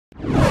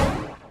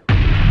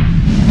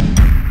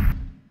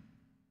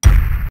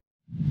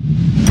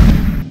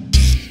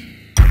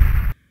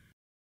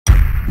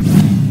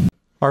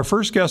Our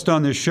first guest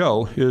on this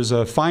show is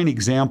a fine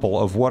example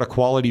of what a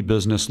quality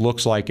business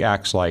looks like,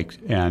 acts like,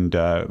 and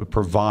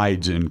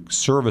provides in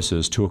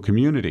services to a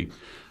community.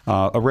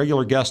 A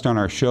regular guest on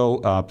our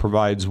show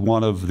provides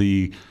one of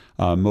the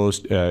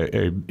most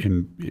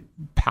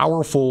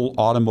powerful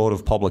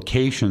automotive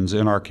publications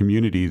in our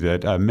community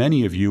that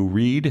many of you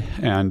read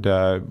and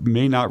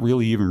may not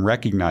really even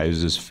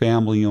recognize as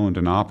family-owned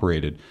and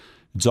operated.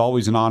 It's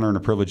always an honor and a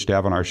privilege to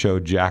have on our show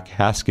Jack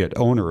Haskett,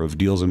 owner of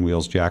Deals and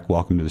Wheels. Jack,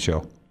 welcome to the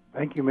show.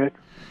 Thank you, Mitch.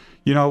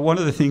 You know, one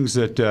of the things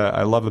that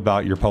I love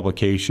about your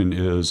publication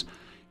is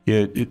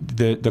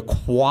the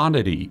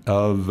quantity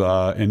of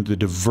and the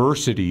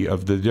diversity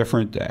of the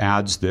different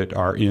ads that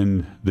are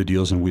in the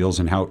Deals and Wheels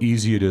and how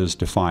easy it is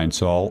to find.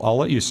 So I'll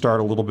let you start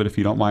a little bit, if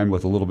you don't mind,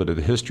 with a little bit of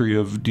the history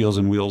of Deals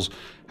and Wheels,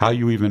 how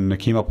you even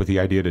came up with the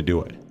idea to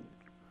do it.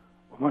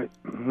 Well,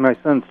 my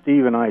son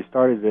Steve and I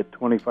started it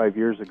 25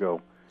 years ago,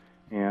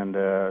 and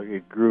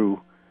it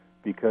grew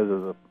because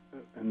of the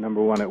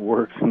number one, it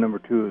works, and number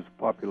two is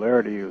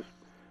popularity is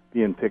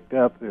being picked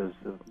up as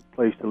a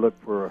place to look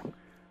for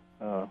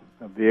a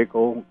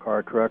vehicle,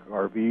 car, truck,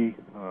 RV,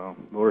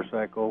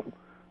 motorcycle,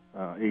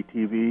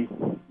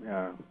 ATV.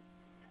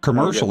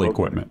 Commercial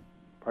equipment.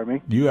 Pardon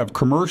me? You have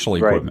commercial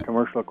equipment. Right,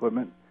 commercial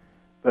equipment.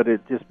 But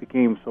it just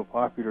became so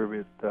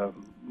popular that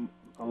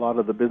a lot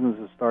of the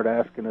businesses start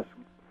asking us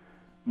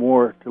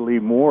more to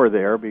leave more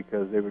there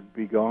because they would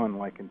be gone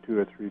like in 2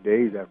 or 3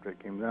 days after it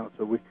came out.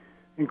 So we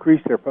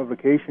increased our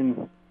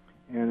publication,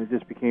 and it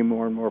just became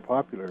more and more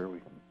popular. We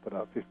put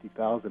out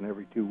 50,000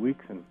 every 2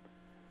 weeks, and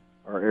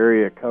our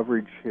area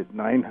coverage at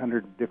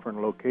 900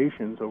 different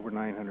locations, over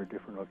 900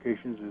 different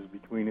locations, is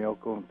between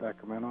Elko and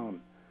Sacramento and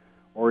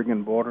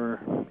Oregon border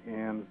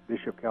and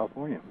Bishop,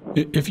 California.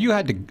 If you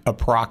had to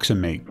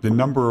approximate the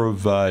number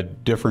of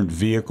different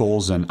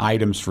vehicles and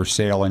items for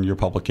sale in your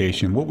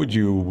publication, what would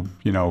you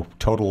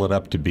total it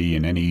up to be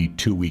in any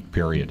 2-week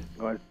period?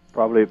 Well,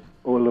 probably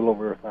a little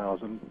over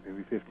 1,000,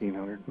 maybe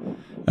 1,500.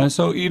 And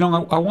so,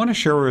 I want to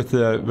share with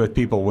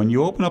people, when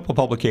you open up a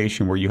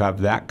publication where you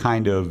have that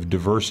kind of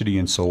diversity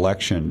and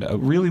selection,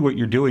 really what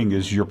you're doing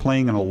is you're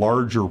playing in a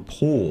larger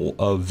pool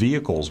of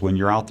vehicles when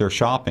you're out there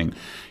shopping.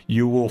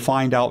 You will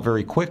find out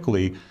very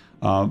quickly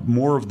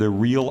more of the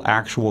real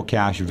actual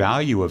cash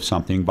value of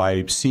something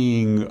by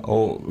seeing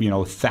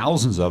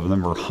thousands of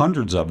them or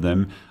hundreds of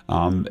them,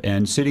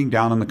 and sitting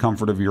down in the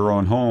comfort of your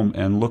own home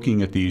and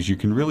looking at these. You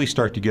can really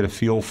start to get a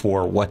feel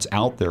for what's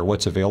out there,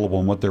 what's available,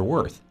 and what they're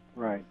worth.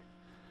 Right.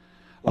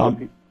 A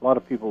lot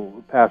of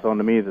people pass on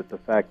to me that the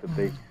fact that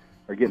they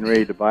are getting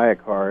ready to buy a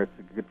car, it's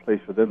a good place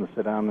for them to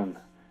sit down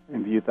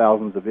and view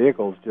thousands of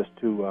vehicles just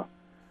to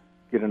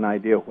get an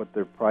idea of what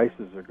their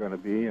prices are going to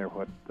be or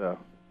what their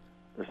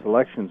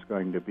selection is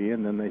going to be,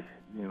 and then they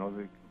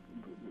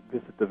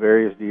visit the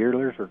various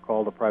dealers or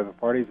call the private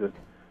parties that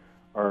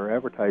are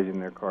advertising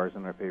their cars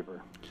in our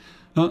paper.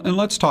 And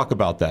let's talk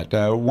about that.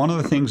 One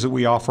of the things that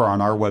we offer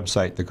on our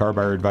website,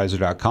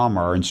 thecarbuyeradvisor.com,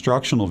 are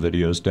instructional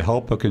videos to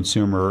help a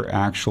consumer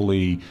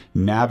actually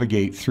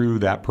navigate through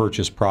that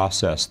purchase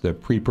process, the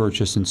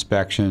pre-purchase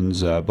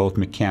inspections, both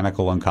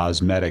mechanical and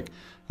cosmetic,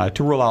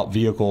 to rule out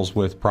vehicles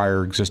with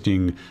prior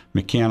existing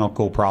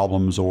mechanical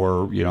problems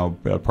or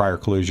prior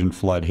collision,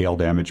 flood, hail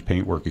damage,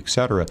 paintwork,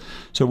 etc.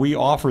 So we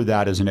offer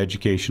that as an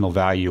educational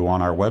value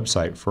on our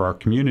website for our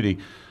community.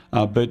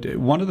 But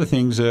one of the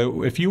things,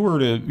 if you were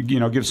to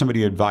give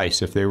somebody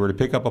advice, if they were to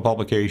pick up a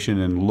publication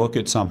and look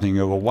at something and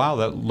go, wow,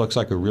 that looks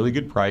like a really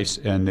good price,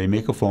 and they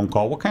make a phone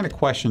call, what kind of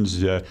questions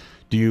do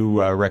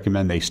you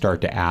recommend they start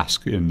to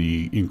ask in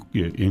the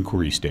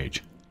inquiry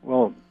stage?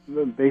 Well,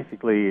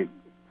 basically,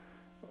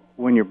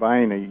 when you're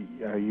buying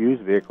a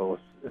used vehicle,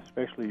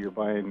 especially you're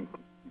buying,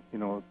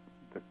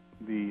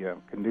 the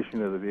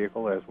condition of the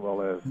vehicle as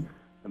well as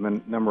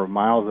the number of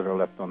miles that are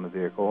left on the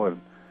vehicle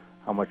and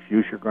how much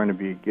use you're going to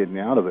be getting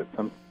out of it.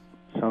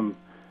 Some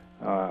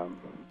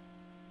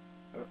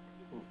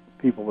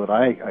people that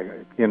I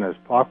have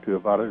talked to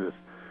about it is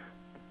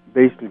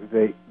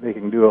basically they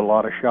can do a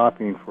lot of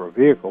shopping for a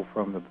vehicle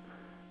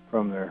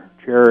from their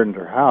chair in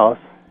their house,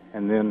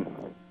 and then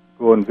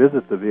go and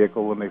visit the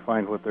vehicle when they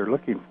find what they're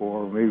looking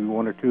for, or maybe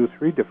 1 or 2 or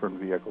 3 different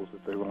vehicles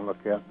that they want to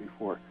look at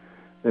before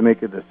they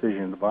make a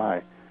decision to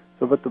buy.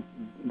 So, but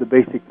the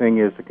basic thing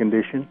is the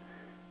condition,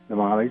 the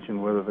mileage,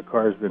 and whether the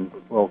car's been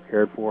well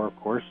cared for, of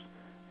course.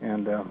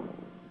 And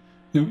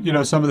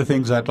some of the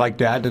things I'd like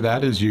to add to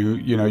that is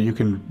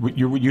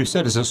you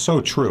said is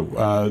so true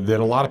that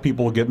a lot of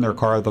people will get in their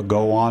car, they'll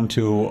go on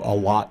to a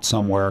lot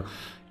somewhere,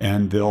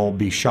 and they'll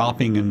be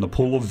shopping in the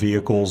pool of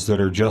vehicles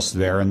that are just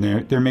there, and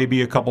there may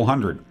be a couple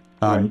hundred.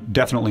 Right.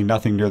 Definitely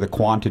nothing near the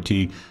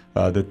quantity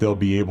that they'll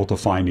be able to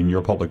find in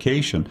your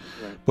publication.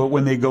 Right. But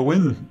when they go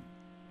in,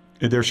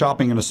 they're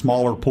shopping in a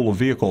smaller pool of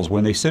vehicles.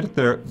 When they sit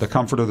at the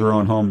comfort of their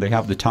own home, they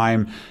have the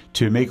time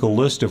to make a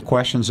list of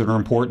questions that are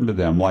important to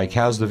them, like,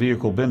 has the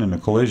vehicle been in a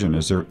collision?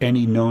 Is there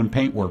any known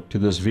paintwork to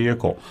this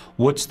vehicle?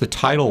 What's the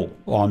title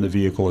on the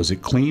vehicle? Is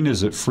it clean?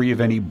 Is it free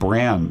of any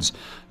brands,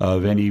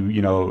 of any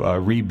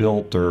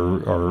rebuilt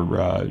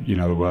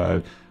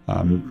or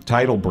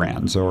title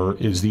brands, or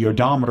is the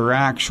odometer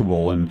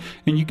actual? And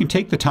you can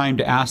take the time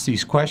to ask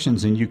these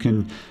questions, and you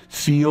can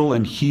feel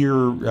and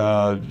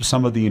hear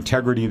some of the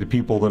integrity of the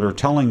people that are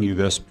telling you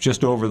this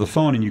just over the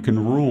phone, and you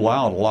can rule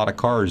out a lot of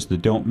cars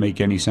that don't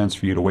make any sense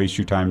for you to waste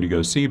your time to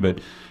go see. But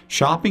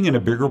shopping in a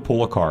bigger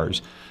pool of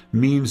cars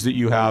means that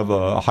you have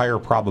a higher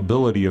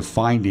probability of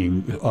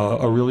finding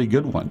a really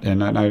good one.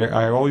 And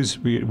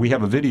we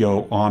have a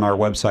video on our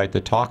website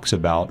that talks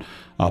about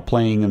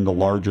playing in the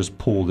largest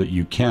pool that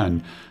you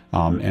can,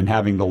 and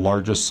having the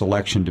largest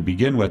selection to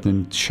begin with,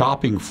 and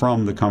shopping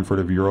from the comfort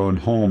of your own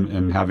home,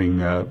 and having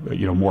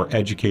more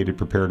educated,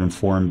 prepared,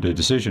 informed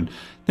decision.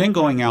 Then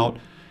going out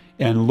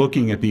and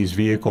looking at these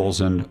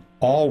vehicles, and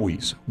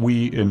always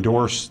we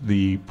endorse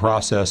the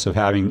process of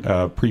having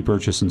a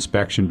pre-purchase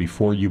inspection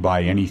before you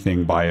buy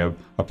anything by a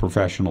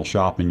professional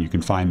shop, and you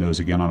can find those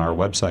again on our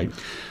website.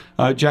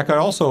 Jack, I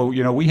also,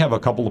 we have a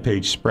couple of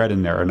page spread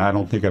in there, and I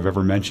don't think I've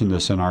ever mentioned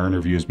this in our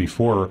interviews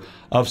before,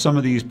 of some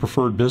of these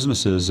preferred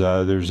businesses.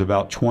 There's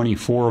about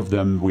 24 of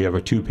them. We have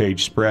a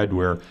 2-page spread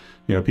where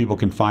people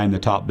can find the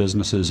top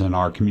businesses in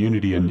our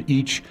community, and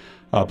each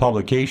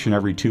publication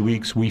every 2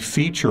 weeks, we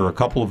feature a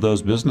couple of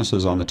those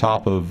businesses on the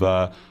top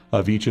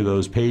of each of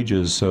those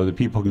pages, so that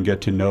people can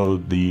get to know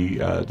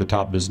the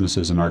top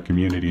businesses in our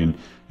community,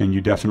 and you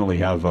definitely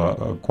have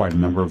quite a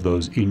number of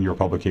those in your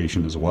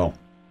publication as well.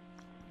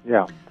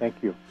 Yeah, thank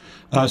you.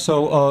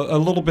 So a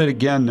little bit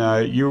again,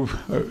 you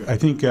I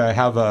think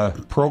have a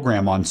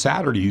program on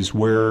Saturdays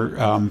where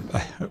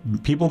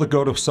people that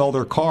go to sell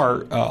their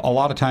car, a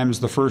lot of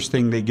times the first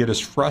thing they get is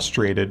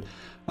frustrated.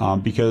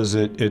 Because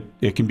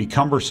it can be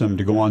cumbersome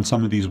to go on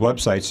some of these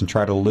websites and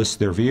try to list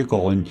their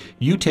vehicle, and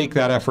you take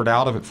that effort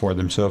out of it for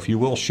them. So if you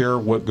will, share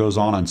what goes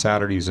on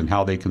Saturdays and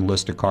how they can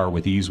list a car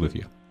with ease with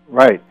you.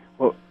 Right.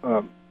 Well,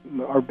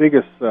 our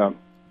biggest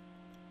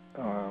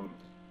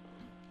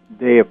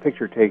day of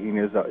picture taking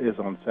is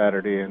on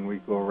Saturday, and we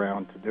go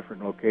around to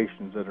different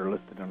locations that are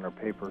listed in our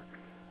paper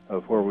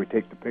of where we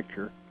take the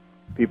picture.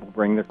 People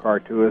bring their car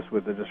to us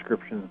with a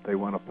description that they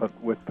want to put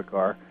with the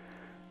car.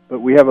 But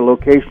we have a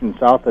location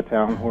south of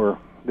town where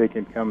they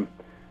can come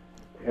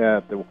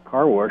at the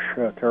car wash,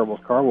 Terrible's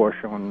Car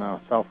Wash on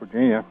South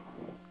Virginia,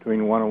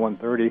 between 1 and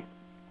 1:30,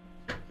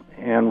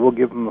 and we'll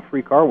give them a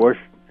free car wash,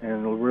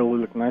 and it'll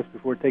really look nice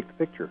before we take the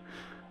picture.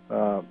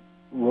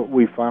 What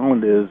we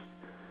found is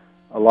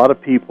a lot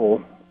of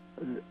people,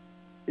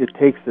 it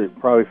takes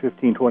probably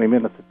 15, 20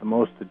 minutes at the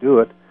most to do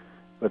it,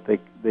 but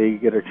they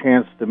get a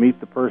chance to meet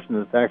the person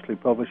that's actually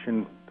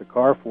publishing the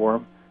car for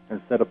them.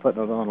 Instead of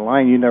putting it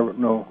online, you don't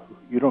know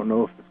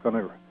if it's going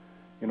to,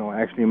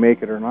 actually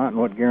make it or not, and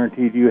what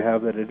guarantee do you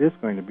have that it is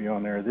going to be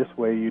on there? This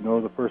way,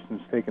 the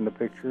person's taking the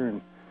picture,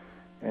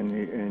 and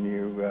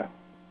you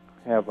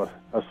have a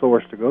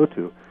source to go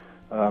to.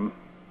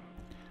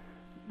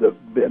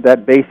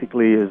 That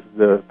basically is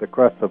the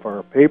crux of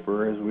our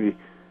paper. Is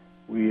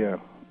we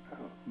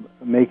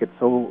make it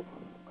so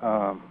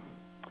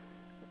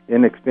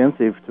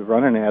inexpensive to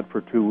run an ad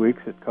for 2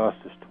 weeks. It costs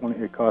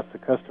the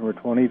customer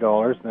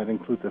 $20, and that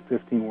includes a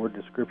 15-word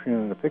description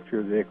and a picture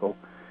of the vehicle.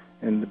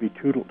 And to be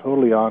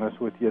totally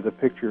honest with you, the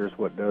picture is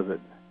what does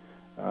it.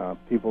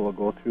 People will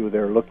go through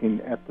there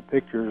looking at the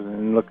pictures and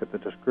then look at the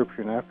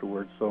description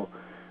afterwards. So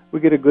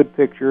we get a good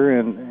picture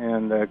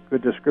and a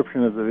good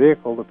description of the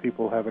vehicle. The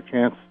people have a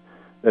chance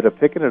that are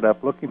picking it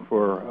up looking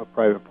for a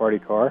private party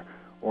car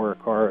or a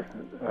car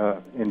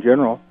in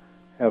general,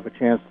 have a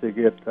chance to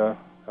get a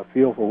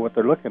feel for what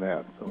they're looking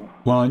at. So.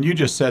 Well, and you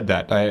just said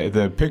that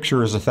the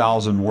picture is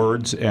 1,000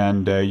 words,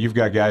 and you've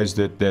got guys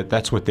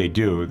that's what they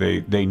do.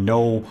 They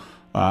know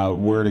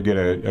where to get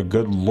a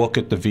good look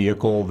at the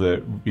vehicle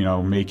that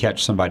may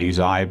catch somebody's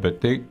eye.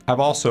 But I've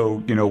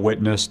also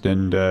witnessed,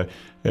 and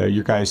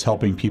you guys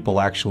helping people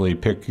actually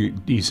pick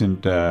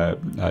decent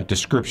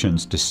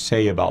descriptions to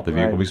say about the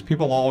vehicle, because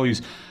people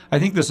always. I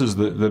think this is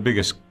the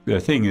biggest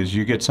thing is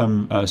you get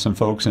some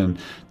folks and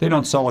they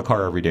don't sell a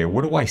car every day.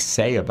 What do I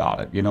say about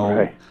it?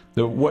 Right.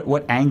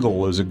 What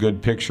angle is a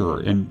good picture?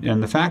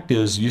 And the fact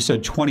is, you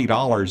said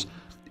 $20,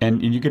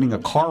 and you're getting a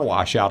car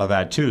wash out of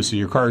that too. So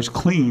your car is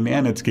clean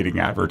and it's getting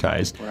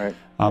advertised. Right.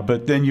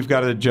 But then you've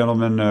got a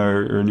gentleman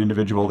or an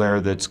individual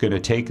there that's going to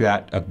take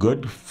a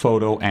good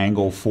photo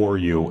angle for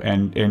you,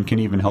 and can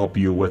even help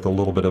you with a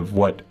little bit of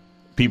what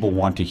people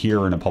want to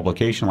hear in a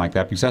publication like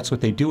that, because that's what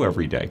they do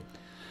every day.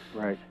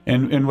 Right.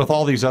 And with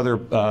all these other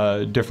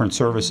different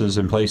services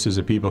and places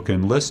that people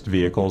can list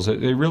vehicles,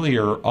 they really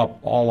are up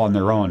all on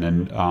their own.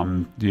 And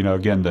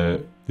again,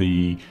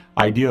 the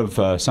idea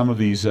of some of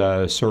these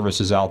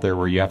services out there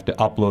where you have to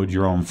upload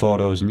your own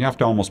photos and you have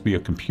to almost be a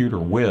computer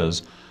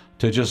whiz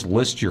to just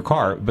list your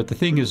car. But the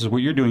thing is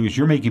what you're doing is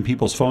you're making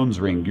people's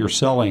phones ring. You're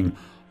selling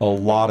a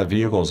lot of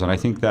vehicles, and I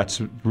think that's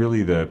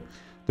really the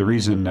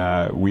reason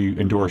we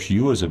endorse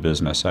you as a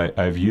business.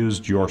 I've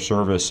used your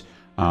service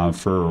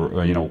for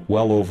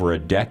well over a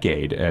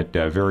decade at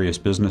various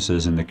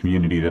businesses in the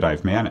community that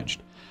I've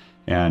managed,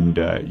 and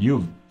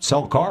you've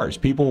sell cars.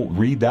 People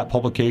read that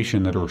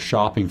publication that are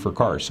shopping for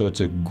cars. So it's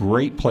a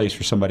great place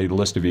for somebody to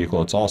list a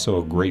vehicle. It's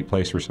also a great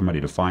place for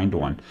somebody to find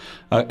one.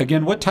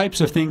 Again, what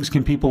types of things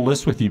can people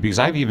list with you? Because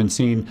I've even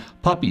seen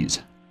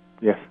puppies.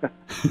 Yes.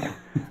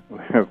 We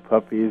have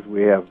puppies.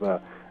 We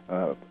have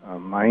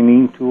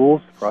mining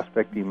tools,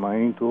 prospecting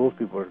mining tools.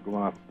 People are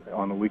going out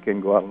on the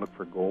weekend, go out and look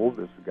for gold.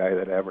 There's a guy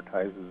that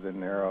advertises in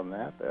there on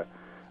that.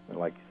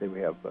 Like you say,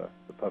 we have the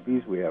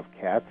puppies. We have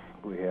cats.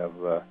 We have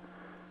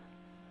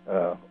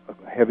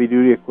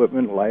heavy-duty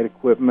equipment, light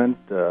equipment,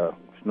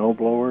 snow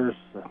blowers,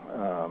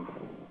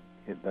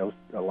 those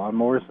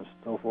lawnmowers and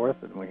so forth.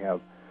 And we have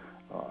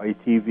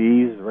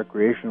ATVs,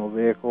 recreational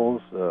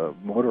vehicles,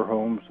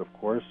 motorhomes, of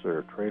course,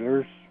 or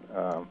trailers,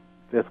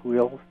 fifth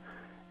wheels,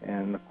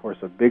 and, of course,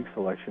 a big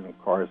selection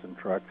of cars and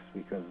trucks,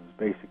 because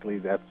basically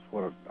that's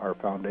what our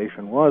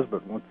foundation was.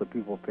 But once the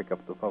people pick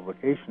up the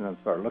publication and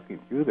start looking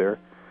through there,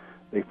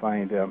 they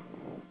find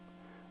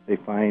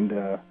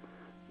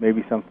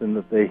maybe something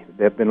that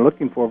they've been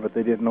looking for, but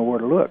they didn't know where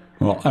to look.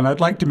 Well, and I'd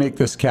like to make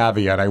this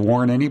caveat. I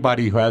warn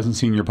anybody who hasn't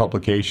seen your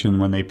publication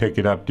when they pick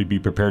it up to be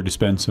prepared to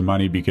spend some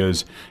money,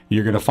 because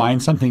you're going to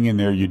find something in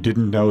there you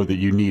didn't know that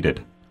you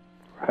needed.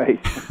 Right.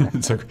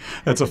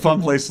 It's a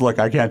fun place to look.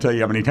 I can't tell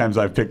you how many times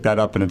I've picked that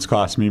up and it's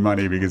cost me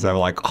money, because I'm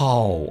like,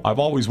 oh, I've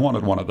always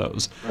wanted one of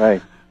those.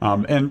 Right.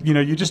 And,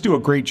 you just do a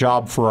great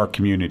job for our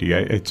community.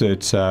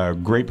 It's a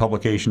great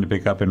publication to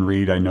pick up and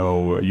read. I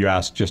know you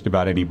asked just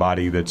about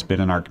anybody that's been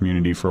in our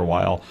community for a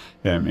while,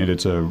 and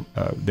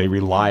they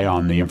rely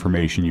on the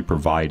information you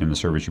provide and the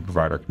service you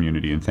provide our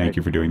community, and thank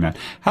you for doing that.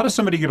 How does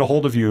somebody get a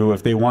hold of you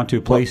if they want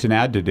to place an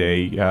ad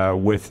today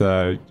with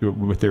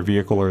their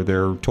vehicle or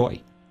their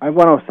toy? I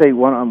want to say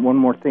one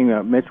more thing,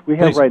 Mitch. We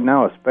have right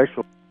now a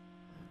special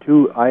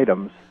 2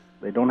 items.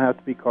 They don't have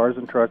to be cars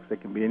and trucks. They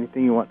can be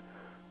anything you want.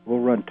 We'll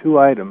run 2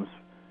 items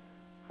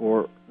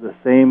for the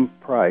same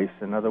price.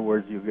 In other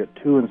words, you get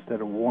 2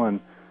 instead of 1.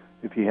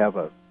 If you have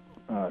a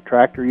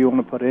tractor you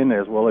want to put in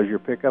as well as your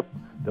pickup,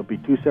 there'll be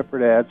 2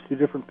 separate ads, 2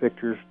 different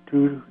pictures,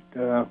 2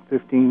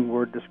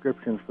 15-word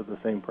descriptions for the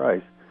same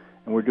price.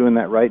 And we're doing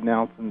that right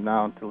now from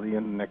now until the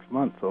end of next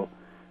month. So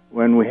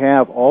when we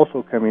have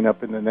also coming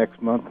up in the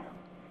next month,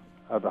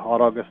 the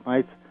Hot August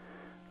Nights,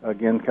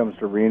 again, comes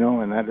to Reno,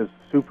 and that is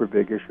a super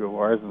big issue of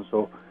ours. And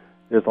so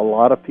there's a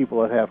lot of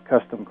people that have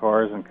custom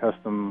cars and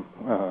custom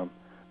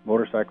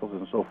motorcycles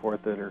and so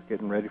forth that are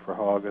getting ready for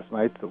Hot August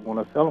Nights that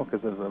want to sell them,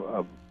 because there's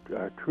a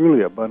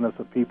truly abundance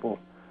of people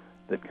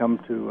that come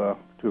to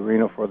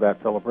Reno for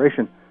that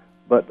celebration.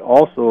 But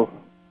also,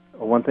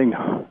 one thing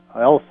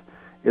else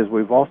is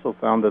we've also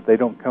found that they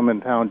don't come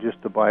in town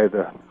just to buy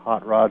the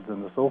hot rods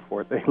and so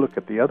forth. They look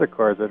at the other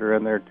cars that are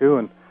in there too,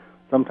 and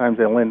sometimes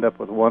they'll end up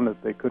with one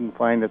that they couldn't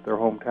find at their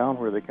hometown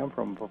where they come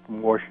from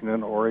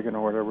Washington, Oregon,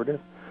 or whatever it is.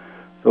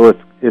 So it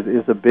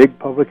is a big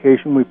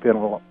publication. We print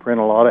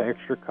a lot of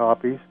extra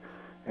copies,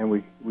 and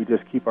we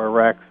just keep our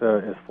racks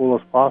as full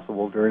as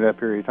possible during that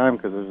period of time,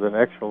 because there's an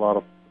extra lot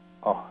of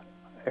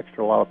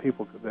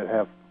people that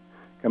have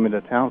come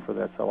into town for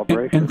that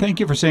celebration. And thank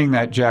you for saying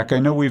that, Jack. I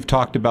know we've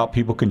talked about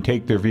people can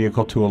take their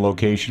vehicle to a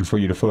location for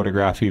you to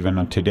photograph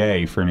even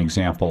today, for an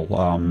example,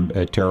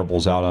 at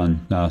Terrible's out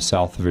on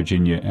South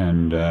Virginia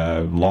and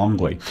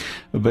Longley.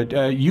 But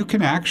you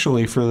can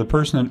actually, for the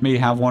person that may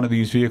have one of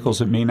these vehicles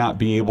that may not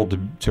be able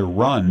to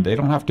run, they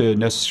don't have to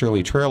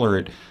necessarily trailer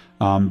it,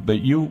 but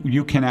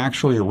you can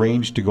actually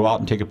arrange to go out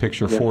and take a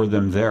picture for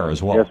them there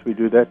as well. Yes, we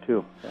do that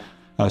too. Yeah.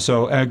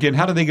 So again,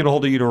 how do they get a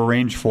hold of you to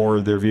arrange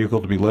for their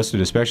vehicle to be listed?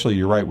 Especially,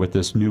 you're right, with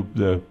this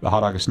the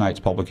Hot August Nights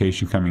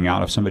publication coming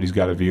out. If somebody's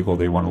got a vehicle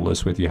they want to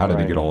list with you, how do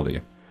they get a hold of you?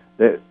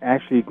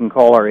 Actually, you can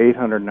call our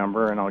 800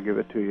 number, and I'll give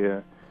it to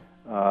you.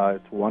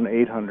 It's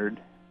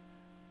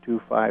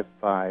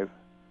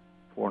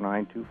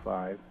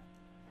 1-800-255-4925.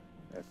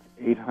 That's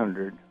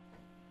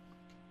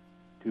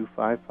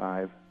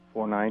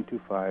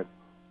 800-255-4925.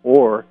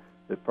 Or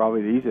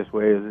probably the easiest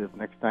way is if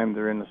next time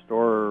they're in the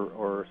store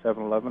or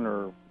 7-Eleven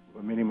or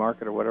a mini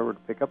market or whatever, to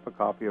pick up a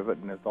copy of it,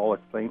 and it's all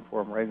explained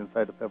for them right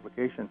inside the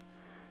publication,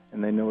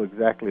 and they know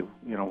exactly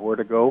where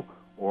to go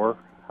or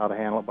how to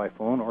handle it by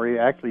phone, or you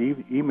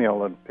actually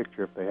email a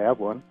picture if they have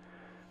one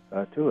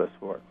to us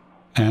for it.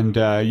 And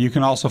you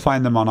can also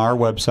find them on our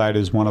website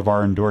as one of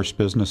our endorsed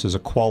businesses, a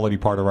quality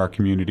part of our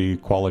community,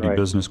 quality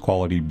business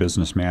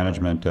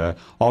management.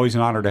 Always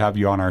an honor to have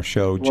you on our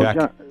show, Jack.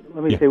 John,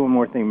 let me say one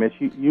more thing, Mitch.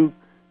 You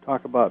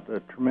talk about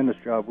the tremendous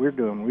job we're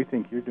doing. We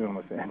think you're doing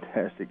a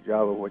fantastic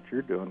job of what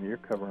you're doing. You're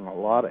covering a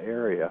lot of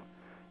area.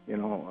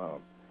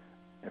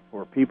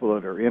 For people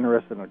that are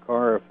interested in a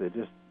car, if they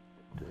just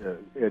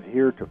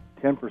adhere to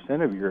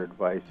 10% of your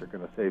advice, they're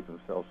going to save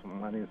themselves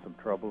some money and some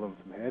trouble and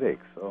some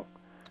headaches. So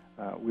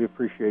we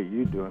appreciate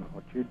you doing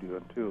what you're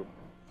doing, too.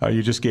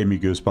 You just gave me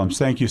goosebumps.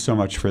 Thank you so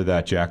much for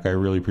that, Jack. I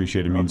really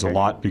appreciate it. It means a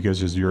lot,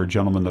 because you're a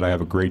gentleman that I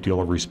have a great deal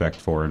of respect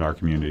for in our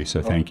community.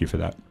 So thank you for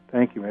that.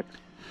 Thank you, Mitch.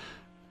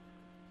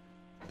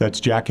 That's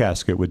Jack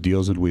Haskett with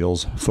Deals and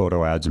Wheels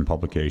Photo Ads and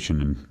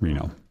Publication in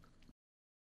Reno.